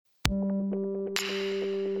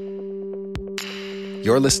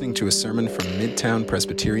You're listening to a sermon from Midtown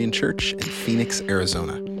Presbyterian Church in Phoenix,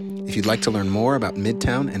 Arizona. If you'd like to learn more about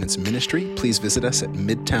Midtown and its ministry, please visit us at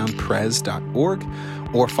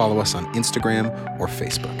midtownpres.org or follow us on Instagram or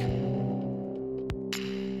Facebook.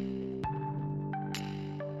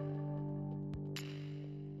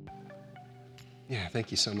 Yeah, thank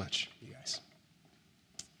you so much, you guys.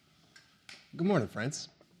 Good morning, friends.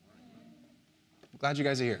 I'm glad you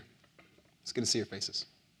guys are here. It's good to see your faces.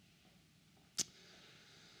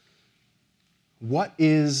 What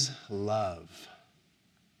is love?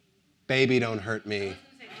 Baby, don't hurt me.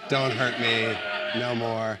 Don't hurt me. No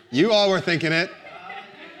more. You all were thinking it.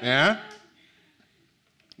 Yeah?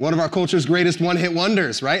 One of our culture's greatest one-hit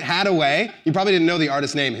wonders, right? Hadaway. You probably didn't know the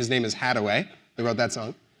artist's name. His name is Hadaway. They wrote that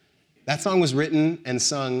song. That song was written and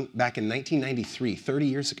sung back in 1993, 30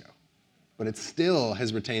 years ago. But it still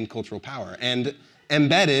has retained cultural power and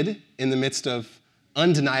embedded in the midst of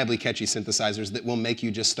undeniably catchy synthesizers that will make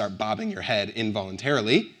you just start bobbing your head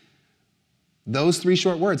involuntarily. Those three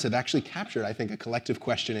short words have actually captured, I think, a collective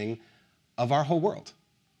questioning of our whole world.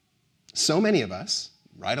 So many of us,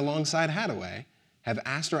 right alongside Hadaway, have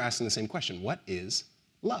asked or asking the same question: what is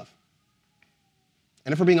love?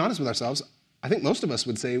 And if we're being honest with ourselves, I think most of us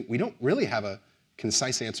would say we don't really have a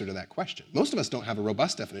concise answer to that question. Most of us don't have a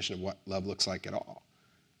robust definition of what love looks like at all.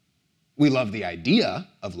 We love the idea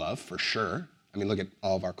of love, for sure. I mean, look at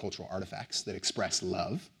all of our cultural artifacts that express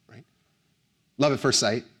love, right? Love at first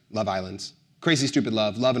sight, Love Island, Crazy Stupid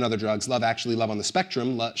Love, Love and Other Drugs, Love Actually, Love on the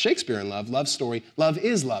Spectrum, Shakespeare in Love, Love Story, Love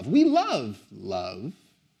is Love. We love love.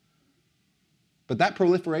 But that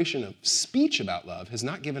proliferation of speech about love has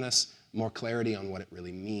not given us more clarity on what it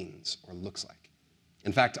really means or looks like.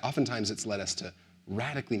 In fact, oftentimes it's led us to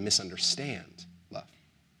radically misunderstand love.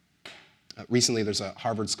 Recently, there's a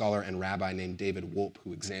Harvard scholar and rabbi named David Wolpe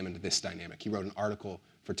who examined this dynamic. He wrote an article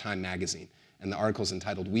for Time magazine, and the article is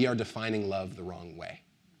entitled, "We Are Defining Love the Wrong Way."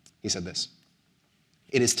 He said this: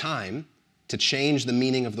 "It is time to change the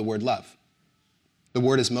meaning of the word love. The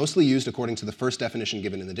word is mostly used according to the first definition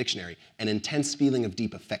given in the dictionary, an intense feeling of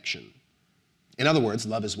deep affection. In other words,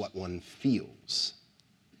 love is what one feels.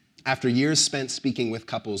 After years spent speaking with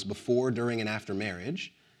couples before, during, and after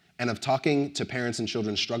marriage, and of talking to parents and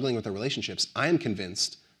children struggling with their relationships, I am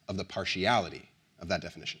convinced of the partiality of that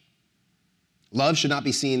definition. Love should not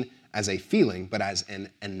be seen as a feeling, but as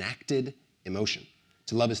an enacted emotion.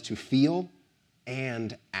 To love is to feel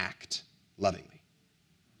and act lovingly.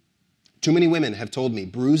 Too many women have told me,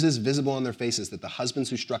 bruises visible on their faces, that the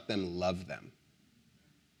husbands who struck them love them.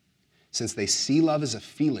 Since they see love as a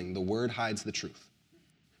feeling, the word hides the truth,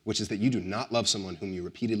 which is that you do not love someone whom you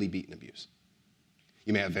repeatedly beat and abuse.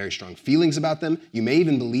 You may have very strong feelings about them. You may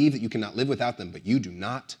even believe that you cannot live without them, but you do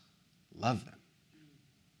not love them."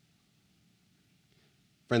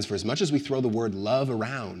 Friends, for as much as we throw the word love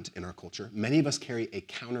around in our culture, many of us carry a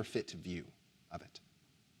counterfeit view of it.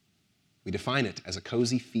 We define it as a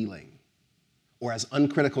cozy feeling, or as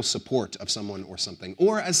uncritical support of someone or something,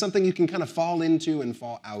 or as something you can kind of fall into and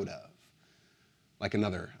fall out of, like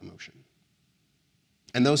another emotion.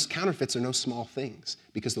 And those counterfeits are no small things,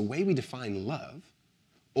 because the way we define love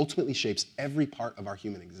ultimately shapes every part of our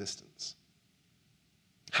human existence.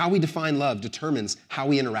 How we define love determines how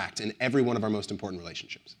we interact in every one of our most important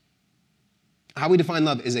relationships. How we define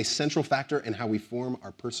love is a central factor in how we form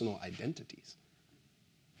our personal identities.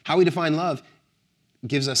 How we define love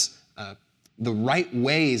gives us the right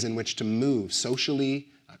ways in which to move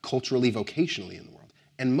socially, culturally, vocationally in the world.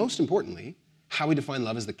 And most importantly, how we define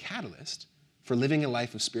love is the catalyst for living a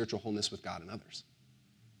life of spiritual wholeness with God and others.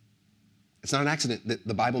 It's not an accident that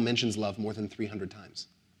the Bible mentions love more than 300 times.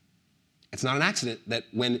 It's not an accident that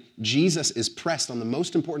when Jesus is pressed on the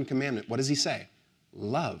most important commandment, what does he say?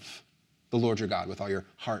 Love the Lord your God with all your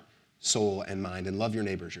heart, soul, and mind, and love your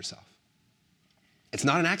neighbor as yourself. It's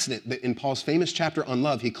not an accident that in Paul's famous chapter on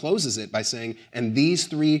love, he closes it by saying, and these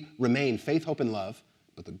three remain, faith, hope, and love,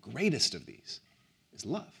 but the greatest of these is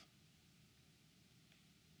love.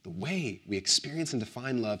 The way we experience and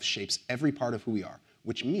define love shapes every part of who we are,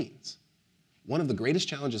 which means one of the greatest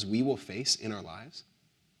challenges we will face in our lives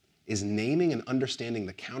is naming and understanding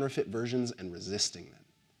the counterfeit versions and resisting them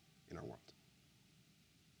in our world.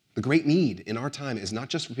 The great need in our time is not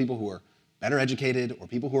just for people who are better educated or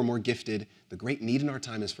people who are more gifted. The great need in our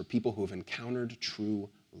time is for people who have encountered true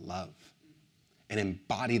love and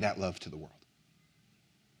embody that love to the world.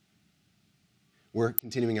 We're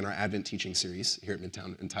continuing in our Advent teaching series here at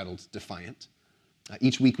Midtown entitled Defiant.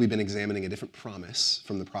 Each week we've been examining a different promise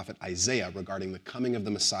from the prophet Isaiah regarding the coming of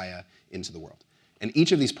the Messiah into the world. And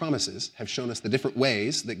each of these promises have shown us the different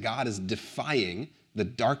ways that God is defying the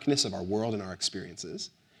darkness of our world and our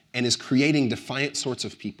experiences and is creating defiant sorts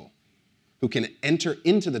of people who can enter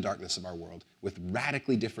into the darkness of our world with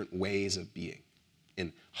radically different ways of being,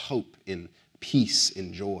 in hope, in peace,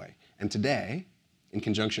 in joy. And today, in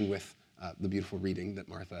conjunction with the beautiful reading that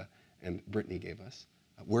Martha and Brittany gave us,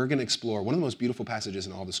 we're going to explore one of the most beautiful passages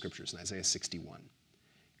in all the scriptures, in Isaiah 61.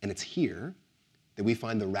 And it's here that we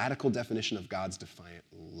find the radical definition of God's defiant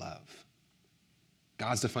love.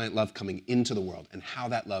 God's defiant love coming into the world and how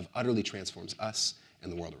that love utterly transforms us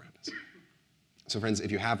and the world around us. So friends,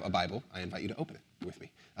 if you have a Bible, I invite you to open it with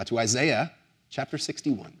me to Isaiah chapter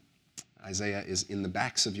 61. Isaiah is in the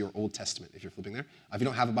backs of your Old Testament, if you're flipping there. If you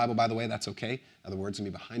don't have a Bible, by the way, that's okay. The words will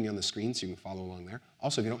be behind me on the screen, so you can follow along there.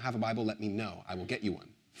 Also, if you don't have a Bible, let me know. I will get you one.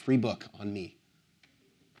 Free book on me.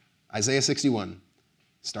 Isaiah 61,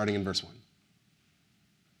 starting in verse 1.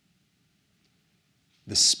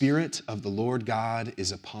 The Spirit of the Lord God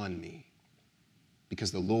is upon me,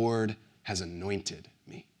 because the Lord has anointed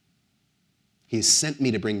me. He has sent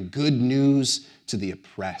me to bring good news to the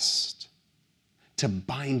oppressed, to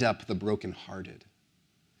bind up the brokenhearted,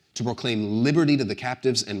 to proclaim liberty to the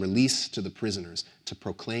captives and release to the prisoners, to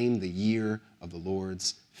proclaim the year of the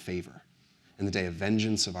Lord's favor and the day of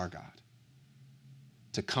vengeance of our God,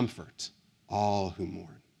 to comfort all who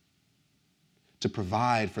mourn, to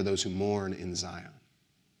provide for those who mourn in Zion,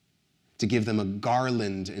 to give them a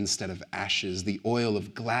garland instead of ashes, the oil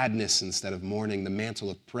of gladness instead of mourning, the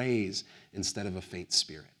mantle of praise instead of a faint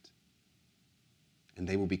spirit. And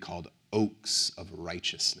they will be called oaks of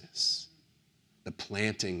righteousness, the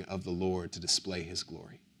planting of the Lord to display his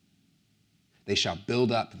glory. They shall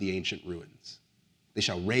build up the ancient ruins. They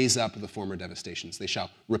shall raise up the former devastations. They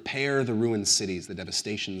shall repair the ruined cities, the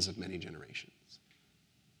devastations of many generations.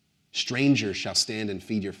 Strangers shall stand and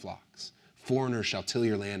feed your flocks. Foreigners shall till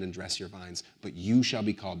your land and dress your vines, but you shall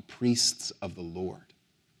be called priests of the Lord.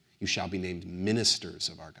 You shall be named ministers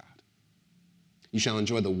of our God. You shall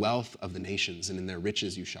enjoy the wealth of the nations, and in their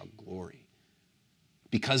riches you shall glory.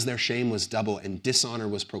 Because their shame was double and dishonor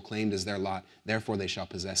was proclaimed as their lot, therefore they shall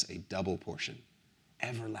possess a double portion.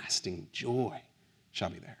 Everlasting joy shall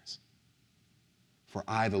be theirs. For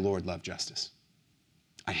I, the Lord, love justice.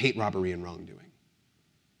 I hate robbery and wrongdoing.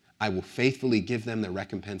 I will faithfully give them their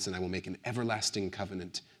recompense, and I will make an everlasting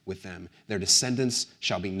covenant with them. Their descendants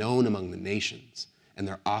shall be known among the nations, and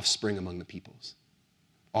their offspring among the peoples.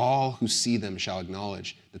 All who see them shall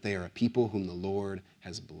acknowledge that they are a people whom the Lord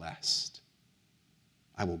has blessed.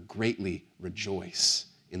 I will greatly rejoice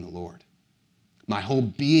in the Lord. My whole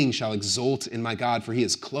being shall exult in my God, for he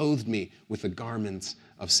has clothed me with the garments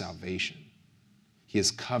of salvation. He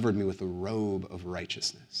has covered me with a robe of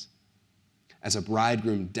righteousness. As a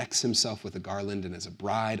bridegroom decks himself with a garland, and as a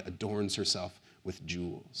bride adorns herself with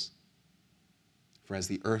jewels. For as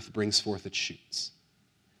the earth brings forth its shoots,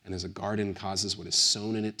 and as a garden causes what is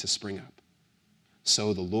sown in it to spring up,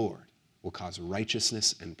 so the Lord will cause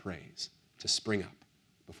righteousness and praise to spring up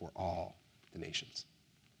before all the nations.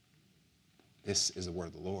 This is the word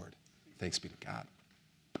of the Lord. Thanks be to God.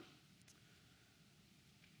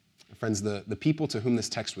 Friends, the people to whom this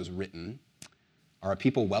text was written are a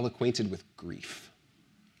people well acquainted with grief.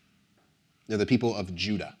 They're the people of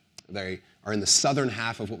Judah. They are in the southern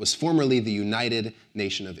half of what was formerly the united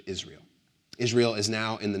nation of Israel. Israel is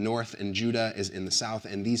now in the north and Judah is in the south,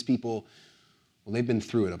 and these people, well, they've been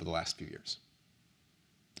through it over the last few years.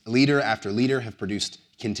 Leader after leader have produced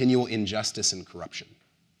continual injustice and corruption.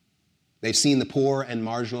 They've seen the poor and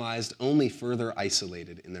marginalized only further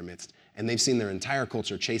isolated in their midst, and they've seen their entire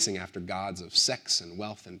culture chasing after gods of sex and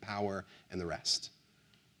wealth and power and the rest.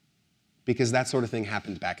 Because that sort of thing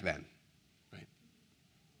happened back then, right?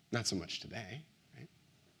 Not so much today, right?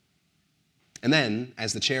 And then,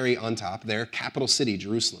 as the cherry on top, their capital city,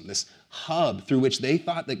 Jerusalem, this hub through which they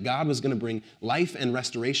thought that God was going to bring life and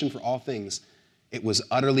restoration for all things, it was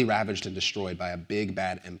utterly ravaged and destroyed by a big,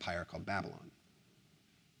 bad empire called Babylon.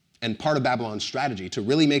 And part of Babylon's strategy to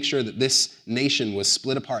really make sure that this nation was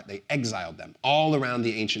split apart, they exiled them all around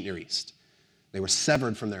the ancient Near East. They were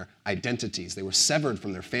severed from their identities. They were severed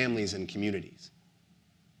from their families and communities.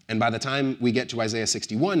 And by the time we get to Isaiah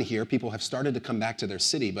 61 here, people have started to come back to their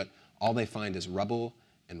city, but all they find is rubble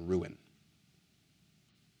and ruin.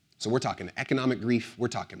 So we're talking economic grief, we're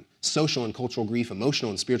talking social and cultural grief,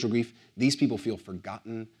 emotional and spiritual grief. These people feel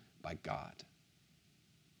forgotten by God,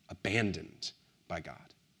 abandoned by God,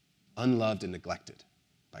 unloved and neglected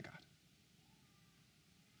by God.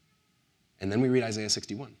 And then we read Isaiah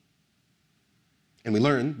 61. And we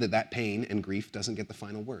learn that that pain and grief doesn't get the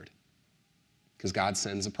final word, because God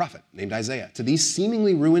sends a prophet named Isaiah to these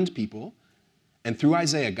seemingly ruined people, and through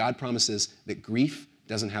Isaiah, God promises that grief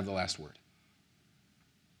doesn't have the last word.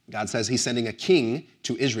 God says he's sending a king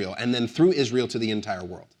to Israel and then through Israel to the entire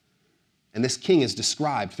world. And this king is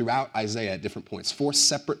described throughout Isaiah at different points. 4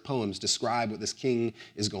 separate poems describe what this king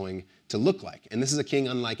is going to look like. And this is a king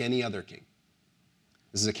unlike any other king.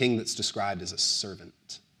 This is a king that's described as a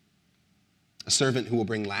servant who will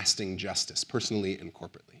bring lasting justice, personally and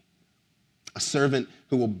corporately. A servant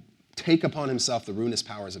who will take upon himself the ruinous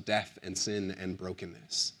powers of death and sin and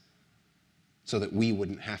brokenness so that we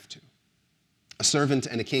wouldn't have to. A servant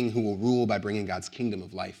and a king who will rule by bringing God's kingdom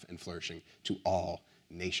of life and flourishing to all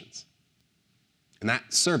nations. And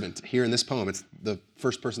that servant, here in this poem, it's the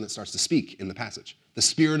first person that starts to speak in the passage. The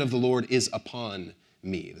Spirit of the Lord is upon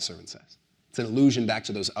me, the servant says. It's an allusion back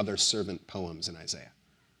to those other servant poems in Isaiah.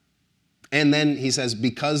 And then he says,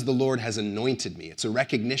 because the Lord has anointed me. It's a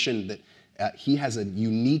recognition that he has a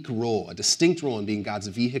unique role, a distinct role in being God's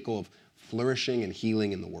vehicle of flourishing and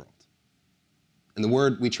healing in the world. And the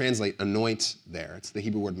word we translate anoint there, it's the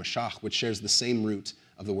Hebrew word mashach, which shares the same root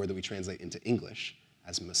of the word that we translate into English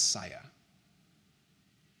as Messiah.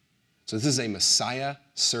 So this is a Messiah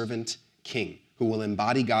servant king who will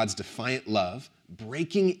embody God's defiant love,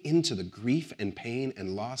 breaking into the grief and pain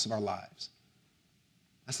and loss of our lives.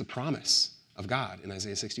 That's the promise of God in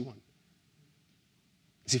Isaiah 61.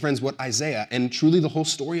 See, friends, what Isaiah and truly the whole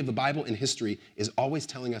story of the Bible in history is always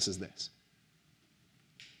telling us is this.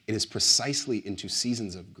 It is precisely into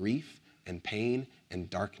seasons of grief and pain and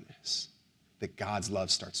darkness that God's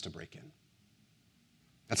love starts to break in.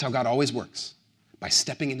 That's how God always works, by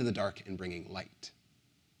stepping into the dark and bringing light.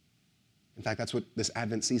 In fact, that's what this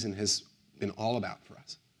Advent season has been all about for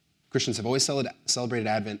us. Christians have always celebrated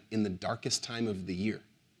Advent in the darkest time of the year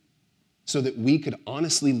so that we could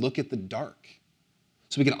honestly look at the dark,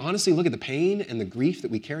 so we could honestly look at the pain and the grief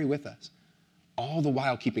that we carry with us, all the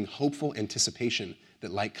while keeping hopeful anticipation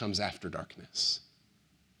that light comes after darkness,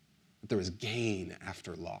 that there is gain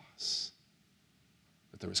after loss,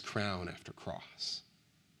 that there is crown after cross.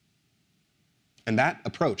 And that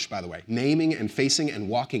approach, by the way, naming and facing and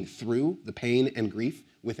walking through the pain and grief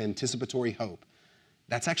with anticipatory hope,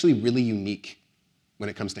 that's actually really unique when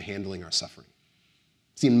it comes to handling our suffering.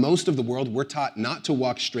 See, in most of the world, we're taught not to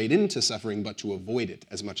walk straight into suffering, but to avoid it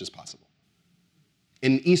as much as possible.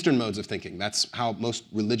 In Eastern modes of thinking, that's how most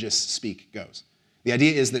religious speak goes. The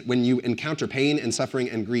idea is that when you encounter pain and suffering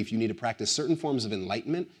and grief, you need to practice certain forms of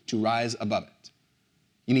enlightenment to rise above it.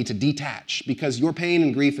 You need to detach because your pain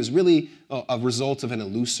and grief is really a result of an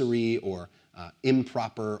illusory or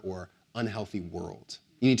improper or unhealthy world.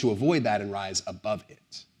 You need to avoid that and rise above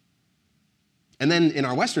it. And then in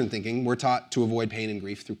our Western thinking, we're taught to avoid pain and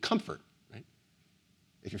grief through comfort, right?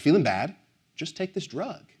 If you're feeling bad, just take this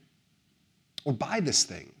drug or buy this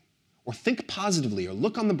thing or think positively or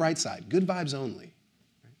look on the bright side, good vibes only.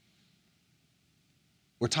 Right?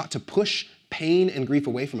 We're taught to push pain and grief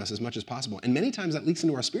away from us as much as possible. And many times that leaks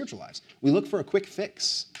into our spiritual lives. We look for a quick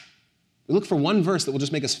fix. We look for one verse that will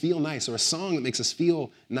just make us feel nice or a song that makes us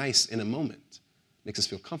feel nice in a moment, makes us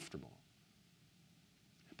feel comfortable.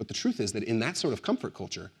 But the truth is that in that sort of comfort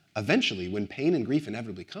culture, eventually when pain and grief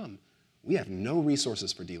inevitably come, we have no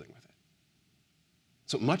resources for dealing with it.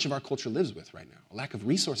 So much of our culture lives with right now, a lack of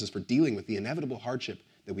resources for dealing with the inevitable hardship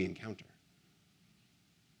that we encounter.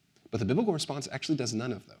 But the biblical response actually does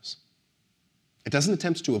none of those. It doesn't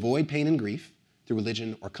attempt to avoid pain and grief through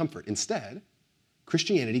religion or comfort. Instead,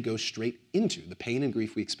 Christianity goes straight into the pain and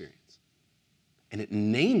grief we experience. And it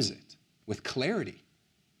names it with clarity.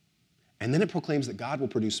 And then it proclaims that God will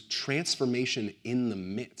produce transformation in the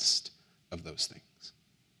midst of those things.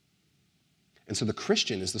 And so the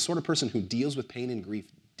Christian is the sort of person who deals with pain and grief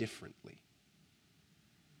differently.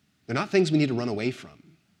 They're not things we need to run away from.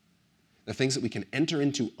 They're things that we can enter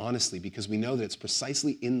into honestly because we know that it's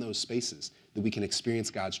precisely in those spaces that we can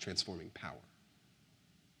experience God's transforming power.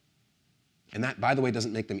 And that, by the way,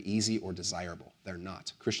 doesn't make them easy or desirable. They're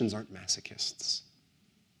not. Christians aren't masochists.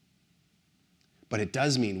 But it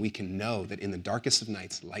does mean we can know that in the darkest of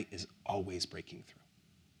nights, light is always breaking through.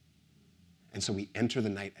 And so we enter the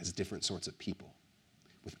night as different sorts of people,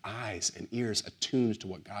 with eyes and ears attuned to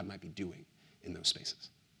what God might be doing in those spaces.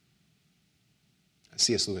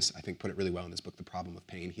 C.S. Lewis, I think, put it really well in his book, The Problem of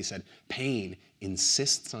Pain. He said, pain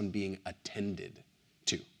insists on being attended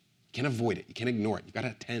to. You can't avoid it. You can't ignore it. You've got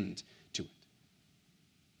to attend to it.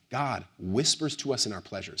 God whispers to us in our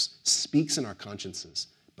pleasures, speaks in our consciences,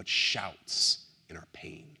 but shouts in our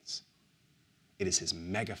pains. It is his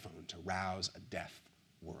megaphone to rouse a deaf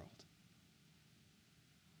world.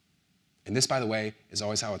 And this, by the way, is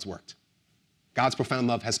always how it's worked. God's profound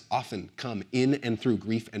love has often come in and through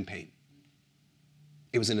grief and pain.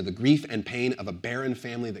 It was into the grief and pain of a barren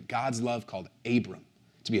family that God's love called Abram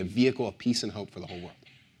to be a vehicle of peace and hope for the whole world.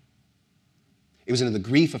 It was into the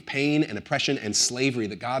grief of pain and oppression and slavery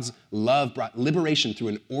that God's love brought liberation through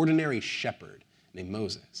an ordinary shepherd named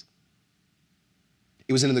Moses.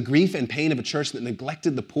 It was into the grief and pain of a church that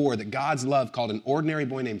neglected the poor that God's love called an ordinary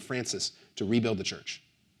boy named Francis to rebuild the church.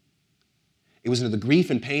 It was into the grief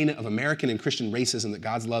and pain of American and Christian racism that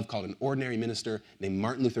God's love called an ordinary minister named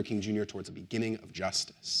Martin Luther King Jr. towards a beginning of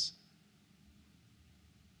justice.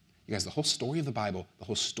 You guys, the whole story of the Bible, the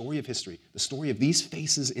whole story of history, the story of these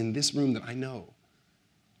faces in this room that I know,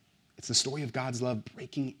 it's the story of God's love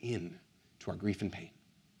breaking in to our grief and pain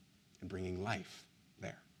and bringing life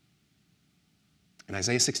there. And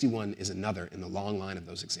Isaiah 61 is another in the long line of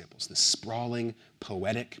those examples, this sprawling,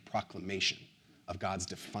 poetic proclamation of God's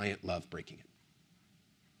defiant love breaking in.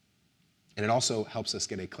 And it also helps us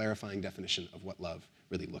get a clarifying definition of what love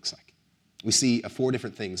really looks like. We see 4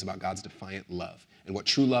 different things about God's defiant love and what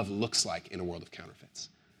true love looks like in a world of counterfeits.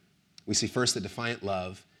 We see first that defiant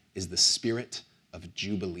love is the spirit of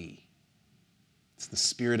Jubilee. It's the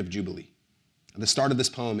spirit of Jubilee. The start of this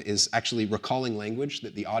poem is actually recalling language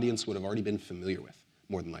that the audience would have already been familiar with,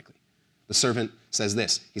 more than likely. The servant says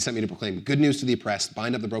this: he sent me to proclaim good news to the oppressed,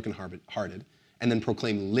 bind up the brokenhearted, and then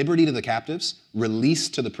proclaim liberty to the captives, release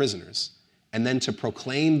to the prisoners, and then to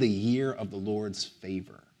proclaim the year of the Lord's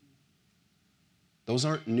favor. Those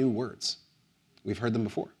aren't new words. We've heard them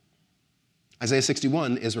before. Isaiah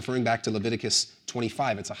 61 is referring back to Leviticus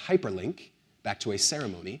 25. It's a hyperlink back to a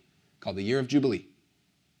ceremony called the Year of Jubilee.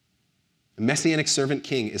 The Messianic servant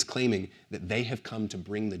king is claiming that they have come to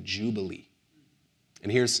bring the Jubilee.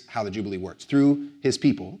 And here's how the Jubilee works. Through his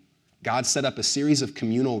people, God set up a series of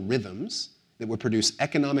communal rhythms that would produce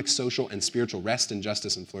economic, social, and spiritual rest and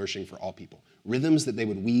justice and flourishing for all people. Rhythms that they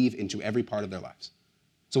would weave into every part of their lives.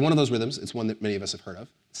 So one of those rhythms, it's one that many of us have heard of,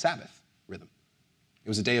 Sabbath rhythm. It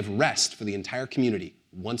was a day of rest for the entire community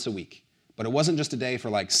once a week. But it wasn't just a day for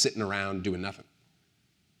like sitting around doing nothing.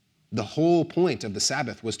 The whole point of the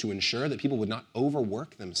Sabbath was to ensure that people would not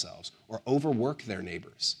overwork themselves or overwork their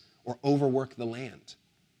neighbors or overwork the land.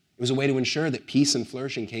 It was a way to ensure that peace and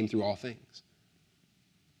flourishing came through all things.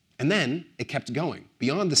 And then it kept going.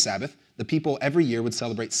 Beyond the Sabbath, the people every year would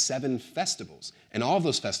celebrate 7 festivals. And all of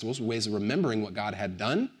those festivals were ways of remembering what God had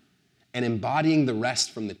done and embodying the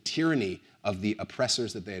rest from the tyranny of the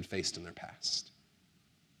oppressors that they had faced in their past.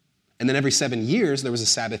 And then every 7 years, there was a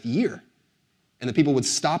Sabbath year. And the people would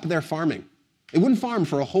stop their farming. They wouldn't farm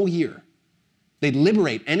for a whole year. They'd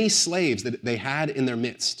liberate any slaves that they had in their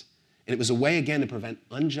midst. And it was a way, again, to prevent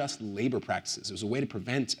unjust labor practices. It was a way to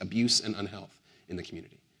prevent abuse and unhealth in the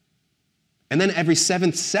community. And then every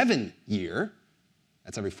 7th year,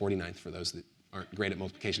 that's every 49th for those that aren't great at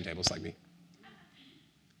multiplication tables like me,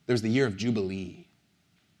 there's the year of Jubilee.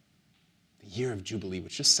 The year of Jubilee,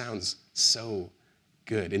 which just sounds so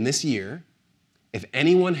good. In this year, if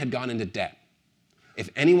anyone had gone into debt, if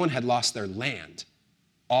anyone had lost their land,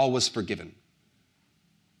 all was forgiven.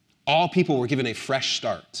 All people were given a fresh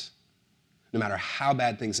start, no matter how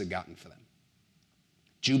bad things had gotten for them.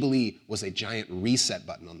 Jubilee was a giant reset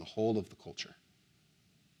button on the whole of the culture.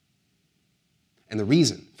 And the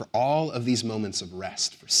reason for all of these moments of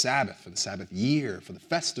rest, for Sabbath, for the Sabbath year, for the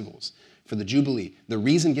festivals, for the Jubilee, the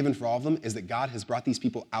reason given for all of them is that God has brought these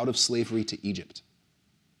people out of slavery to Egypt.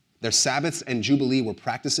 Their Sabbaths and Jubilee were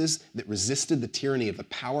practices that resisted the tyranny of the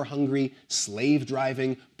power-hungry,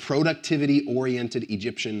 slave-driving, productivity-oriented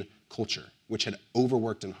Egyptian culture, which had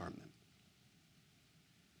overworked and harmed them.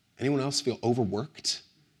 Anyone else feel overworked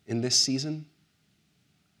in this season?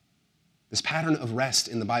 This pattern of rest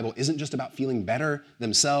in the Bible isn't just about feeling better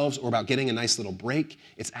themselves or about getting a nice little break.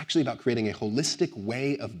 It's actually about creating a holistic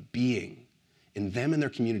way of being in them and their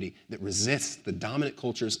community that resists the dominant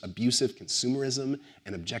culture's abusive consumerism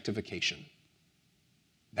and objectification.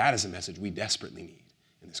 That is a message we desperately need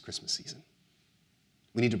in this Christmas season.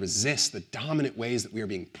 We need to resist the dominant ways that we are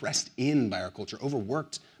being pressed in by our culture,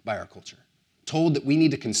 overworked by our culture, told that we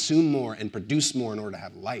need to consume more and produce more in order to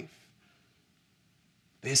have life.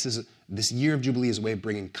 This year of Jubilee is a way of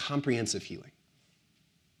bringing comprehensive healing.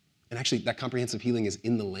 And actually, that comprehensive healing is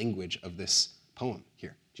in the language of this poem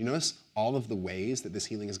here. Do you notice all of the ways that this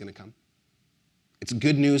healing is going to come? It's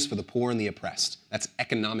good news for the poor and the oppressed. That's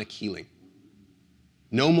economic healing.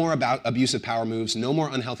 No more about abusive power moves, no more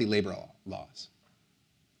unhealthy labor laws.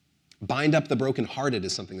 Bind up the brokenhearted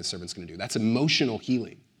is something the servant's going to do. That's emotional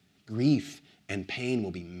healing. Grief and pain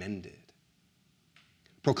will be mended.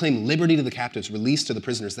 Proclaim liberty to the captives, release to the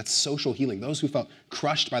prisoners. That's social healing. Those who felt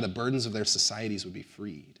crushed by the burdens of their societies would be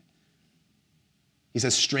freed. He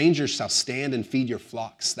says, strangers shall stand and feed your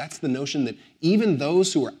flocks. That's the notion that even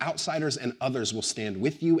those who are outsiders and others will stand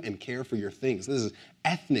with you and care for your things. This is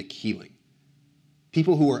ethnic healing.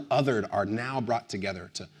 People who were othered are now brought together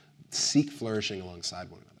to seek flourishing alongside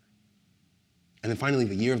one another. And then finally,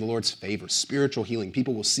 the year of the Lord's favor, spiritual healing.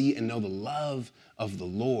 People will see and know the love of the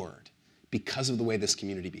Lord because of the way this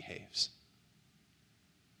community behaves.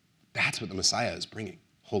 That's what the Messiah is bringing.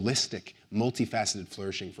 Holistic, multifaceted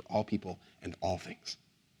flourishing for all people and all things.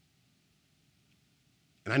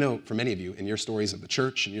 And I know for many of you, in your stories of the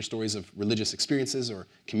church and your stories of religious experiences or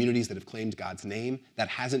communities that have claimed God's name, that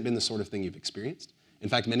hasn't been the sort of thing you've experienced. In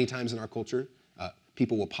fact, many times in our culture,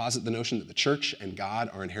 people will posit the notion that the church and God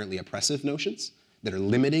are inherently oppressive notions that are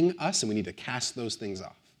limiting us, and we need to cast those things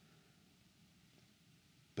off.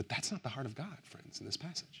 But that's not the heart of God, friends, in this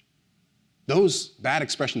passage. Those bad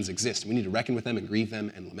expressions exist. We need to reckon with them and grieve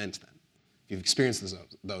them and lament them. If you've experienced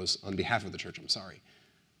those on behalf of the church, I'm sorry.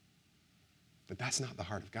 But that's not the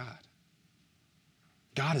heart of God.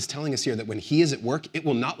 God is telling us here that when he is at work, it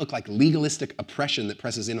will not look like legalistic oppression that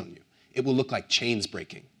presses in on you. It will look like chains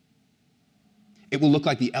breaking. It will look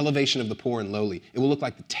like the elevation of the poor and lowly. It will look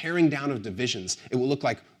like the tearing down of divisions. It will look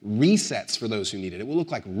like resets for those who need it. It will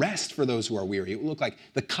look like rest for those who are weary. It will look like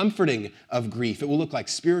the comforting of grief. It will look like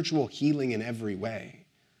spiritual healing in every way.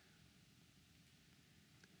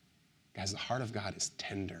 Guys, the heart of God is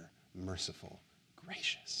tender, merciful,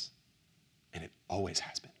 gracious, and it always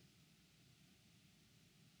has been.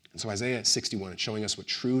 And so Isaiah 61 is showing us what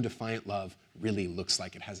true defiant love really looks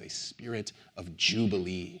like. It has a spirit of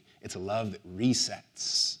jubilee. It's a love that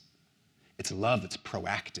resets. It's a love that's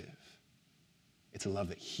proactive. It's a love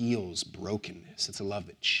that heals brokenness. It's a love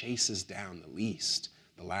that chases down the least,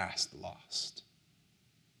 the last, the lost.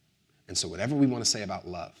 And so whatever we want to say about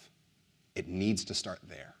love, it needs to start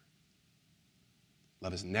there.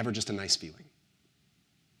 Love is never just a nice feeling.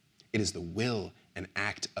 It is the will and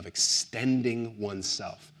act of extending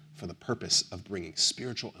oneself for the purpose of bringing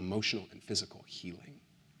spiritual, emotional, and physical healing.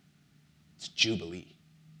 It's jubilee.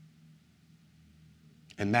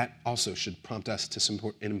 And that also should prompt us to some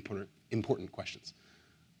important questions.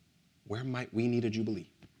 Where might we need a jubilee?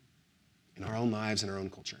 In our own lives, in our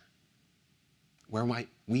own culture? Where might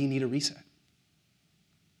we need a reset?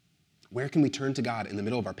 Where can we turn to God in the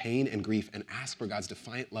middle of our pain and grief and ask for God's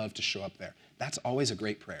defiant love to show up there? That's always a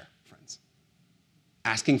great prayer, friends.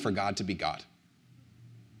 Asking for God to be God.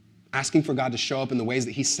 Asking for God to show up in the ways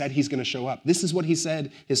that he said he's going to show up. This is what he said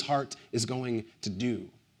his heart is going to do.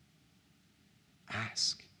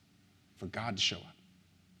 Ask for God to show up.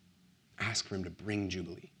 Ask for him to bring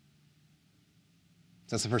jubilee.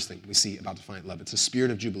 So that's the first thing we see about defiant love. It's a spirit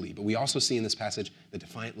of jubilee. But we also see in this passage that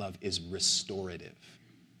defiant love is restorative.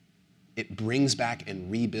 It brings back and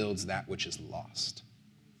rebuilds that which is lost.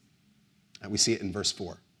 And we see it in verse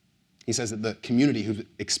 4. He says that the community who've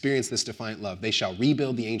experienced this defiant love, they shall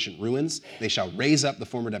rebuild the ancient ruins. They shall raise up the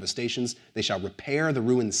former devastations. They shall repair the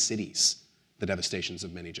ruined cities, the devastations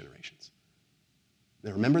of many generations.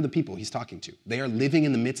 Now remember the people he's talking to. They are living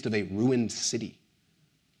in the midst of a ruined city.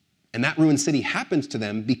 And that ruined city happened to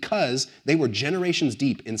them because they were generations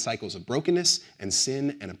deep in cycles of brokenness and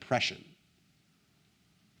sin and oppression.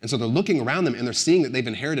 And so they're looking around them and they're seeing that they've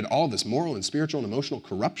inherited all this moral and spiritual and emotional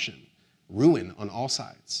corruption, ruin on all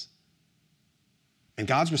sides. And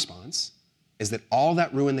God's response is that all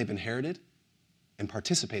that ruin they've inherited and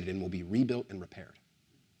participated in will be rebuilt and repaired.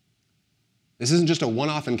 This isn't just a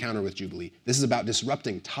one-off encounter with Jubilee. This is about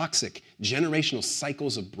disrupting toxic, generational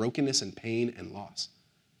cycles of brokenness and pain and loss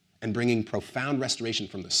and bringing profound restoration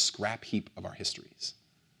from the scrap heap of our histories.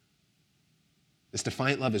 This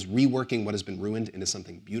defiant love is reworking what has been ruined into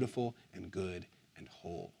something beautiful and good and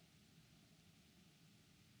whole.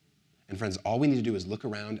 And friends, all we need to do is look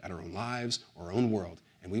around at our own lives or our own world,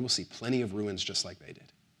 and we will see plenty of ruins just like they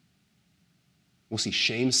did. We'll see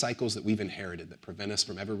shame cycles that we've inherited that prevent us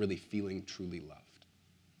from ever really feeling truly loved.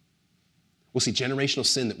 We'll see generational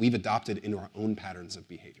sin that we've adopted into our own patterns of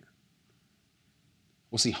behavior.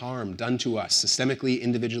 We'll see harm done to us systemically,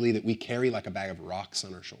 individually, that we carry like a bag of rocks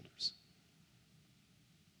on our shoulders.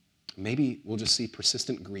 Maybe we'll just see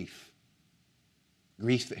persistent grief.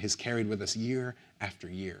 Grief that has carried with us year after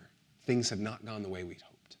year. Things have not gone the way we'd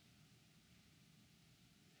hoped.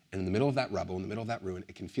 And in the middle of that rubble, in the middle of that ruin,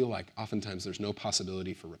 it can feel like oftentimes there's no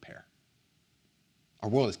possibility for repair. Our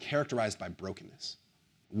world is characterized by brokenness.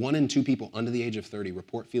 1 in 2 people under the age of 30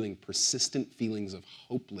 report feeling persistent feelings of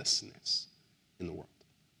hopelessness in the world.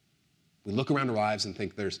 We look around our lives and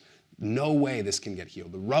think there's no way this can get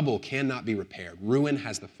healed. The rubble cannot be repaired. Ruin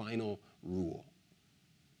has the final rule.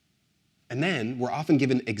 And then we're often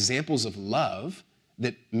given examples of love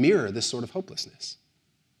that mirror this sort of hopelessness.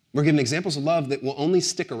 We're given examples of love that will only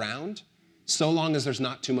stick around so long as there's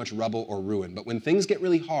not too much rubble or ruin. But when things get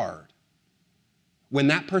really hard, When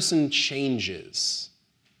that person changes,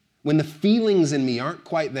 when the feelings in me aren't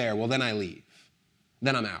quite there, well, then I leave.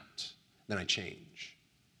 Then I'm out. Then I change.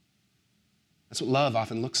 That's what love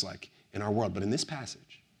often looks like in our world. But in this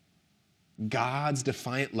passage, God's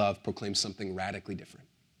defiant love proclaims something radically different.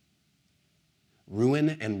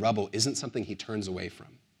 Ruin and rubble isn't something he turns away from.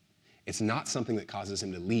 It's not something that causes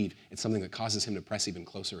him to leave. It's something that causes him to press even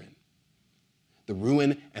closer in. The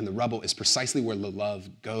ruin and the rubble is precisely where the love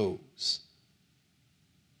goes.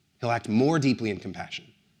 He'll act more deeply in compassion.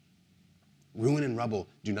 Ruin and rubble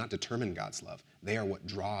do not determine God's love. They are what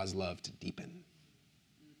draws love to deepen.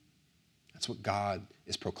 That's what God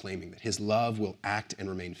is proclaiming, that his love will act and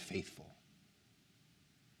remain faithful.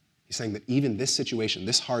 He's saying that even this situation,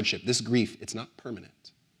 this hardship, this grief, it's not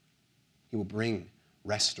permanent. He will bring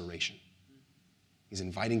restoration. He's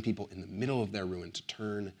inviting people in the middle of their ruin to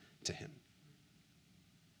turn to him.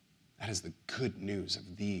 That is the good news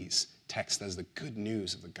of these texts. That is the good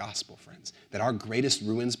news of the gospel, friends, that our greatest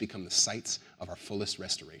ruins become the sites of our fullest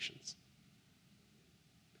restorations.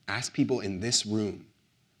 Ask people in this room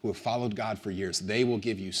who have followed God for years. They will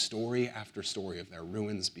give you story after story of their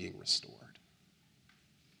ruins being restored.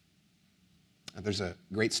 There's a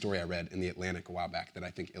great story I read in The Atlantic a while back that I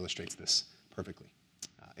think illustrates this perfectly.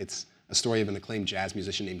 It's a story of an acclaimed jazz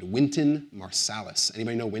musician named Wynton Marsalis.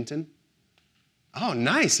 Anybody know Wynton? Oh,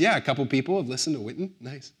 nice. Yeah, a couple people have listened to Wynton.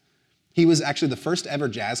 Nice. He was actually the first ever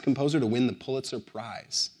jazz composer to win the Pulitzer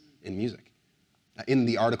Prize in music. In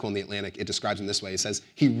the article in The Atlantic, it describes him this way. It says,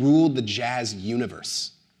 he ruled the jazz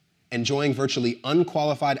universe, enjoying virtually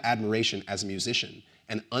unqualified admiration as a musician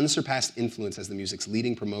and unsurpassed influence as the music's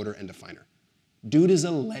leading promoter and definer. Dude is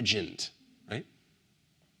a legend, right?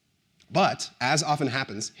 But, as often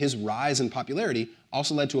happens, his rise in popularity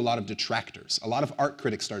also led to a lot of detractors. A lot of art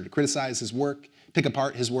critics started to criticize his work, pick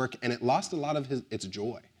apart his work, and it lost a lot of its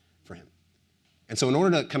joy for him. And so in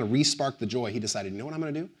order to kind of re-spark the joy, he decided, you know what I'm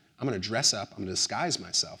going to do? I'm going to dress up, I'm going to disguise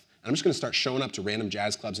myself, and I'm just going to start showing up to random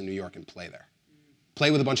jazz clubs in New York and play there. Play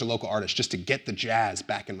with a bunch of local artists just to get the jazz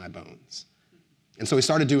back in my bones. And so he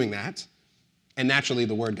started doing that, and naturally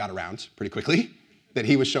the word got around pretty quickly that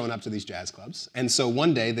he was showing up to these jazz clubs. And so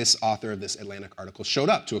one day, this author of this Atlantic article showed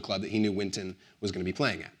up to a club that he knew Wynton was going to be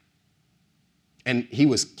playing at. And he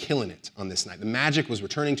was killing it on this night. The magic was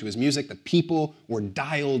returning to his music. The people were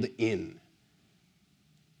dialed in.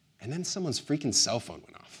 And then someone's freaking cell phone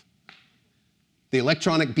went off. The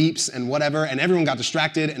electronic beeps and whatever, and everyone got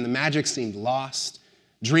distracted, and the magic seemed lost.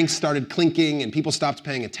 Drinks started clinking, and people stopped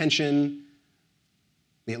paying attention.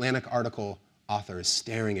 The Atlantic article author is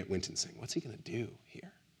staring at Wynton saying, what's he going to do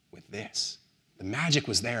here with this? The magic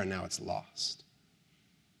was there, and now it's lost.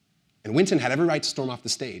 And Wynton had every right to storm off the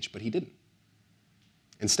stage, but he didn't.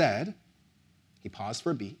 Instead, he paused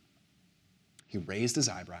for a beat, he raised his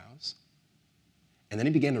eyebrows, and then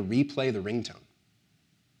he began to replay the ringtone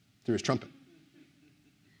through his trumpet.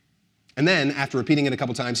 And then, after repeating it a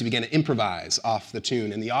couple times, he began to improvise off the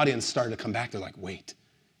tune, and the audience started to come back. They're like, wait,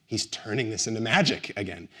 he's turning this into magic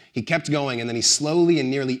again. He kept going, and then he slowly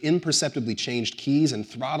and nearly imperceptibly changed keys and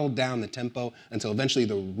throttled down the tempo until eventually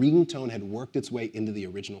the ringtone had worked its way into the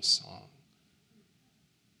original song.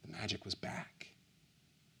 The magic was back.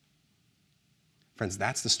 Friends,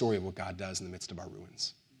 that's the story of what God does in the midst of our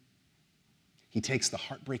ruins. He takes the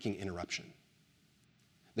heartbreaking interruption,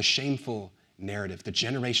 the shameful narrative, the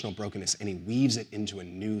generational brokenness, and he weaves it into a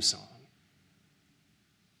new song.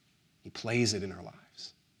 He plays it in our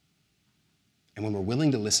lives. And when we're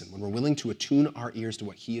willing to listen, when we're willing to attune our ears to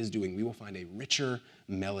what he is doing, we will find a richer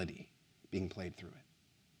melody being played through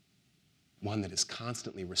it. One that is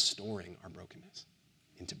constantly restoring our brokenness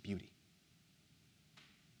into beauty.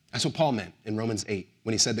 That's what Paul meant in Romans 8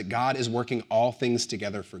 when he said that God is working all things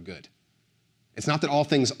together for good. It's not that all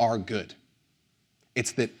things are good.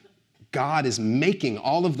 It's that God is making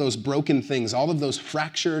all of those broken things, all of those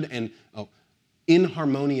fractured and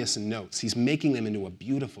inharmonious notes, he's making them into a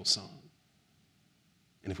beautiful song.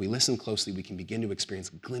 And if we listen closely, we can begin to experience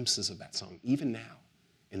glimpses of that song, even now,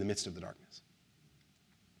 in the midst of the darkness.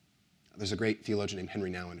 There's a great theologian named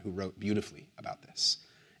Henry Nouwen who wrote beautifully about this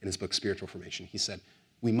in his book, Spiritual Formation. He said,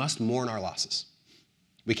 we must mourn our losses.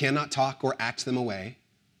 We cannot talk or act them away,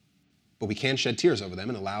 but we can shed tears over them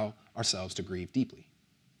and allow ourselves to grieve deeply.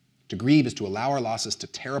 To grieve is to allow our losses to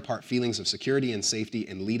tear apart feelings of security and safety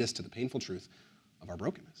and lead us to the painful truth of our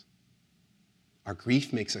brokenness. Our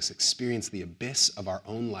grief makes us experience the abyss of our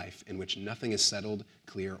own life in which nothing is settled,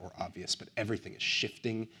 clear, or obvious, but everything is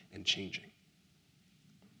shifting and changing.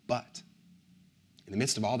 But in the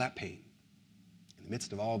midst of all that pain, in the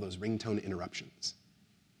midst of all those ringtone interruptions,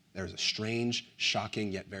 there is a strange,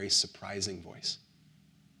 shocking, yet very surprising voice.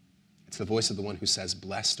 It's the voice of the one who says,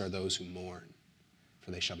 "Blessed are those who mourn,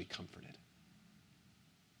 for they shall be comforted."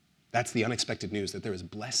 That's the unexpected news, that there is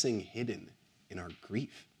blessing hidden in our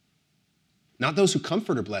grief. Not those who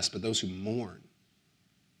comfort are blessed, but those who mourn.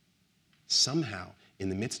 Somehow, in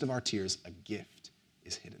the midst of our tears, a gift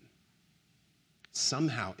is hidden.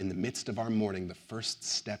 Somehow, in the midst of our mourning, the first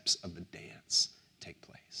steps of the dance take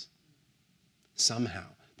place. Somehow,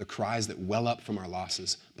 the cries that well up from our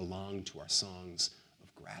losses belong to our songs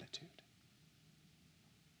of gratitude.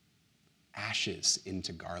 Ashes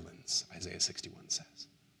into garlands, Isaiah 61 says.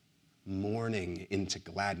 Mourning into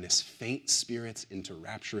gladness, faint spirits into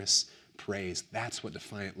rapturous praise. That's what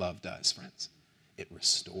defiant love does, friends. It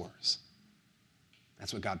restores.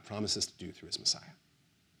 That's what God promises to do through his Messiah.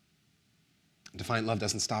 Defiant love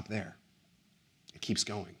doesn't stop there. It keeps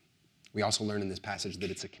going. We also learn in this passage that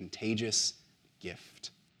it's a contagious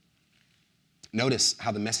gift. Notice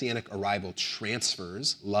how the messianic arrival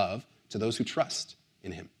transfers love to those who trust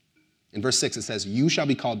in him. In verse 6, it says, "You shall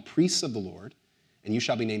be called priests of the Lord, and you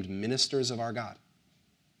shall be named ministers of our God."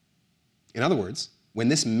 In other words, when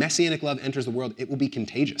this messianic love enters the world, it will be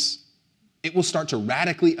contagious. It will start to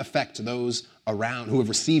radically affect those around who have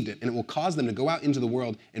received it, and it will cause them to go out into the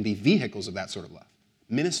world and be vehicles of that sort of love.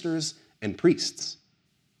 Ministers and priests.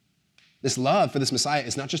 This love for this Messiah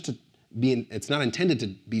is not just to be, it's not intended to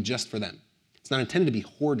be just for them. It's not intended to be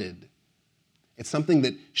hoarded. It's something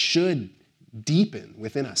that should deepen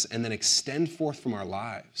within us and then extend forth from our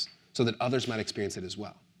lives so that others might experience it as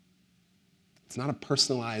well. It's not a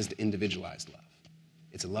personalized, individualized love.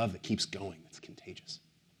 It's a love that keeps going, that's contagious.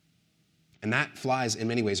 And that flies in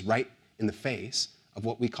many ways right in the face of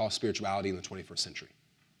what we call spirituality in the 21st century.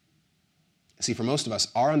 See, for most of us,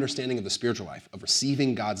 our understanding of the spiritual life, of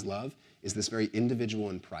receiving God's love, is this very individual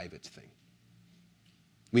and private thing.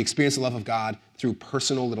 We experience the love of God through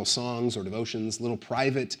personal little songs or devotions, little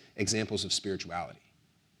private examples of spirituality.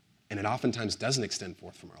 And it oftentimes doesn't extend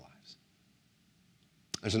forth from our lives.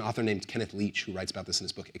 There's an author named Kenneth Leach who writes about this in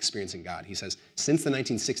his book, Experiencing God. He says, since the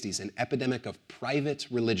 1960s, an epidemic of private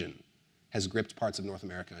religion has gripped parts of North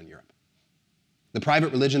America and Europe. The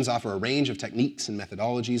private religions offer a range of techniques and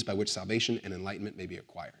methodologies by which salvation and enlightenment may be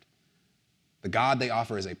acquired. The God they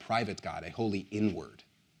offer is a private God, a wholly inward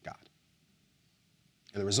God.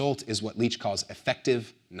 And the result is what Leach calls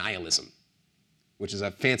effective nihilism, which is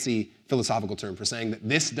a fancy philosophical term for saying that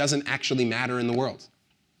this doesn't actually matter in the world.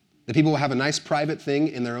 That people will have a nice private thing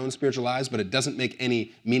in their own spiritual lives, but it doesn't make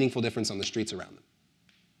any meaningful difference on the streets around them.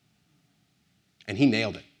 And he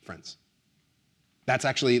nailed it, friends. That's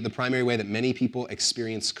actually the primary way that many people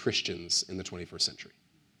experience Christians in the 21st century.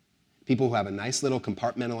 People who have a nice little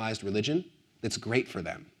compartmentalized religion that's great for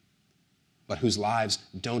them, but whose lives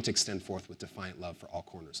don't extend forth with defiant love for all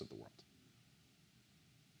corners of the world.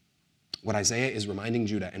 What Isaiah is reminding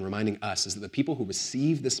Judah and reminding us is that the people who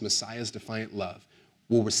receive this Messiah's defiant love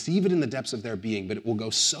will receive it in the depths of their being, but it will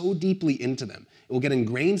go so deeply into them. It will get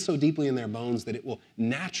ingrained so deeply in their bones that it will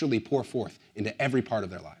naturally pour forth into every part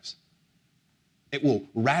of their lives. It will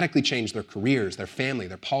radically change their careers, their family,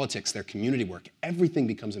 their politics, their community work. Everything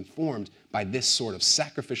becomes informed by this sort of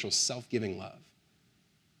sacrificial, self-giving love.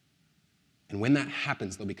 And when that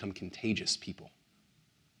happens, they'll become contagious people.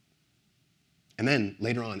 And then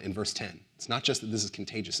later on in verse 10, it's not just that this is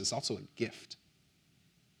contagious, it's also a gift.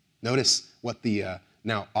 Notice what the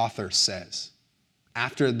now author says.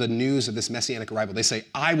 After the news of this messianic arrival, they say,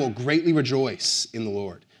 "I will greatly rejoice in the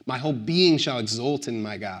Lord. My whole being shall exult in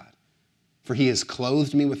my God. For he has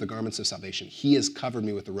clothed me with the garments of salvation. He has covered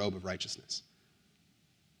me with the robe of righteousness."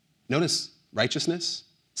 Notice righteousness,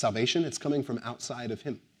 salvation, it's coming from outside of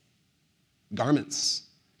him. Garments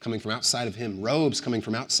coming from outside of him. Robes coming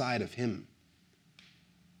from outside of him.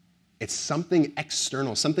 It's something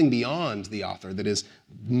external, something beyond the author that is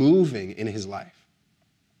moving in his life.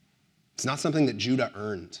 It's not something that Judah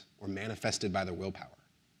earned or manifested by their willpower.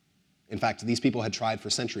 In fact, these people had tried for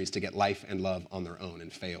centuries to get life and love on their own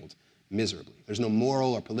and failed miserably. There's no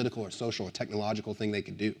moral or political or social or technological thing they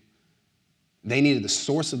could do. They needed the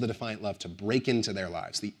source of the defiant love to break into their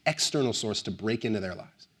lives, the external source to break into their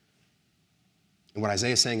lives. And what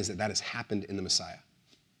Isaiah is saying is that that has happened in the Messiah.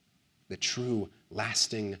 The true,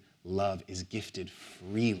 lasting love is gifted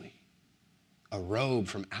freely, a robe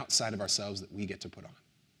from outside of ourselves that we get to put on.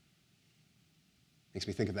 Makes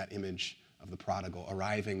me think of that image of the prodigal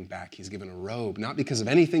arriving back. He's given a robe, not because of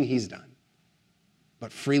anything he's done,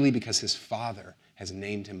 but freely because his Father has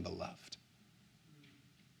named him beloved.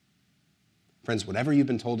 Friends, whatever you've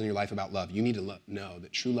been told in your life about love, you need to know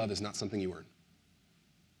that true love is not something you earn.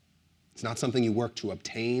 It's not something you work to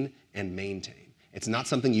obtain and maintain. It's not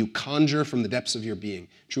something you conjure from the depths of your being.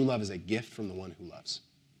 True love is a gift from the one who loves.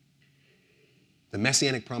 The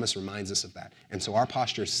Messianic promise reminds us of that. And so our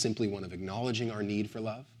posture is simply one of acknowledging our need for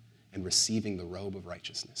love and receiving the robe of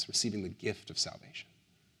righteousness, receiving the gift of salvation.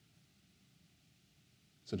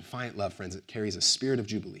 So defiant love, friends, it carries a spirit of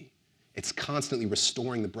jubilee. It's constantly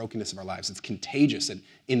restoring the brokenness of our lives. It's contagious. It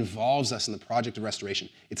involves us in the project of restoration.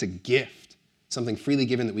 It's a gift, something freely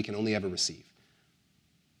given that we can only ever receive.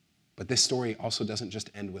 But this story also doesn't just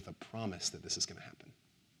end with a promise that this is going to happen.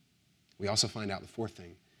 We also find out the fourth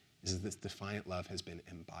thing is that this defiant love has been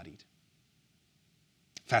embodied.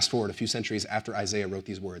 Fast forward a few centuries after Isaiah wrote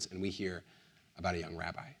these words, and we hear about a young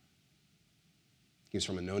rabbi. He was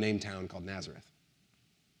from a no-name town called Nazareth.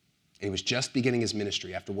 And he was just beginning his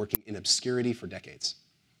ministry after working in obscurity for decades.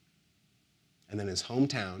 And then in his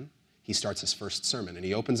hometown, he starts his first sermon, and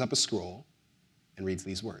he opens up a scroll and reads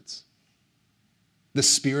these words. The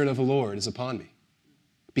Spirit of the Lord is upon me,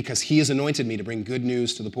 because he has anointed me to bring good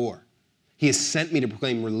news to the poor. He has sent me to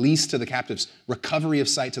proclaim release to the captives, recovery of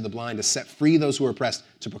sight to the blind, to set free those who are oppressed,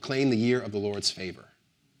 to proclaim the year of the Lord's favor.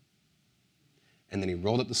 And then he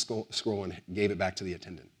rolled up the scroll and gave it back to the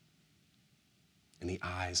attendant. And the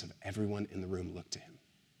eyes of everyone in the room looked to him.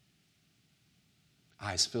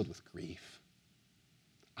 Eyes filled with grief.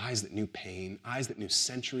 Eyes that knew pain. Eyes that knew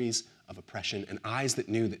centuries of oppression. And eyes that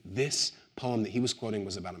knew that this poem that he was quoting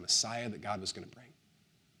was about a Messiah that God was going to bring.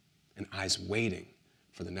 And eyes waiting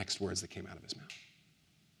for the next words that came out of his mouth.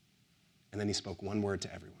 And then he spoke one word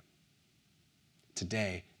to everyone.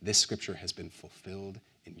 Today, this scripture has been fulfilled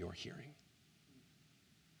in your hearing.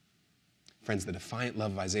 Friends, the defiant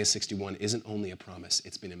love of Isaiah 61 isn't only a promise,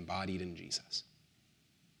 it's been embodied in Jesus.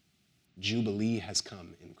 Jubilee has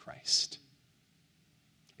come in Christ.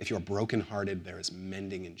 If you're brokenhearted, there is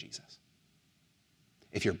mending in Jesus.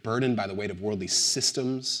 If you're burdened by the weight of worldly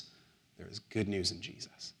systems, there is good news in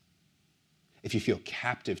Jesus. If you feel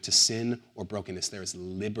captive to sin or brokenness, there is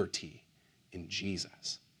liberty in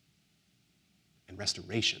Jesus. And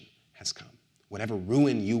restoration has come. Whatever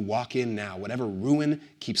ruin you walk in now, whatever ruin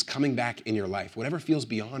keeps coming back in your life, whatever feels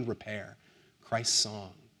beyond repair, Christ's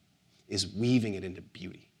song is weaving it into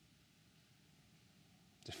beauty.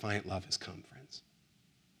 Defiant love has come, friends,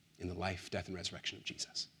 in the life, death, and resurrection of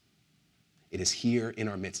Jesus. It is here in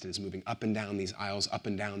our midst. It is moving up and down these aisles, up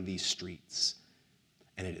and down these streets,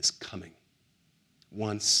 and it is coming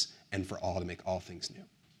once and for all to make all things new,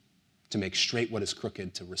 to make straight what is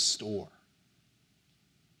crooked, to restore.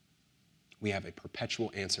 We have a perpetual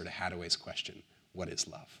answer to Hadaway's question, what is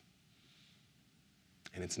love?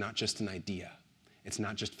 And it's not just an idea. It's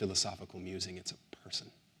not just philosophical musing. It's a person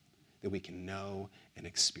that we can know and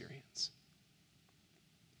experience.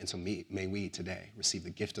 And so may we today receive the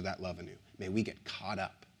gift of that love anew. May we get caught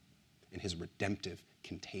up in his redemptive,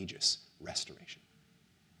 contagious restoration.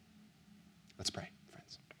 Let's pray.